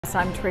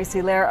I'm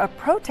Tracy Lair. A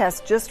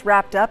protest just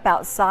wrapped up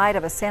outside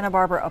of a Santa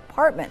Barbara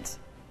apartment.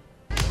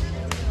 Very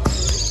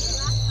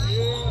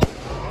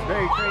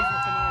crazy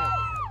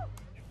tonight.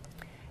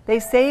 They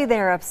say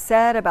they're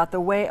upset about the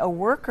way a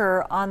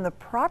worker on the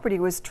property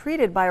was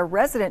treated by a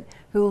resident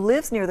who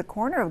lives near the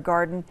corner of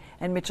Garden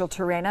and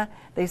Mitchell-Turena.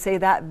 They say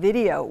that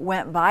video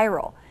went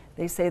viral.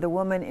 They say the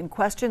woman in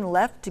question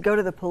left to go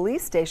to the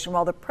police station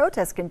while the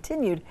protest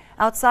continued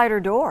outside her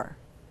door.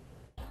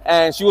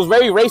 And she was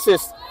very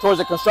racist towards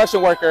a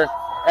construction worker,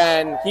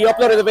 and he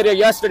uploaded the video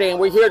yesterday, and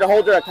we're here to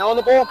hold her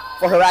accountable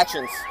for her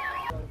actions.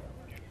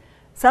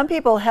 Some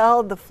people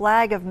held the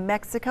flag of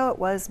Mexico. It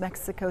was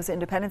Mexico's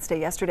Independence Day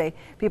yesterday.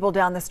 People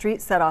down the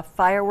street set off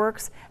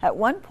fireworks. At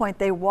one point,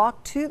 they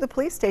walked to the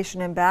police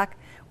station and back.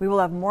 We will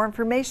have more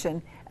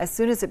information as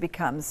soon as it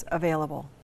becomes available.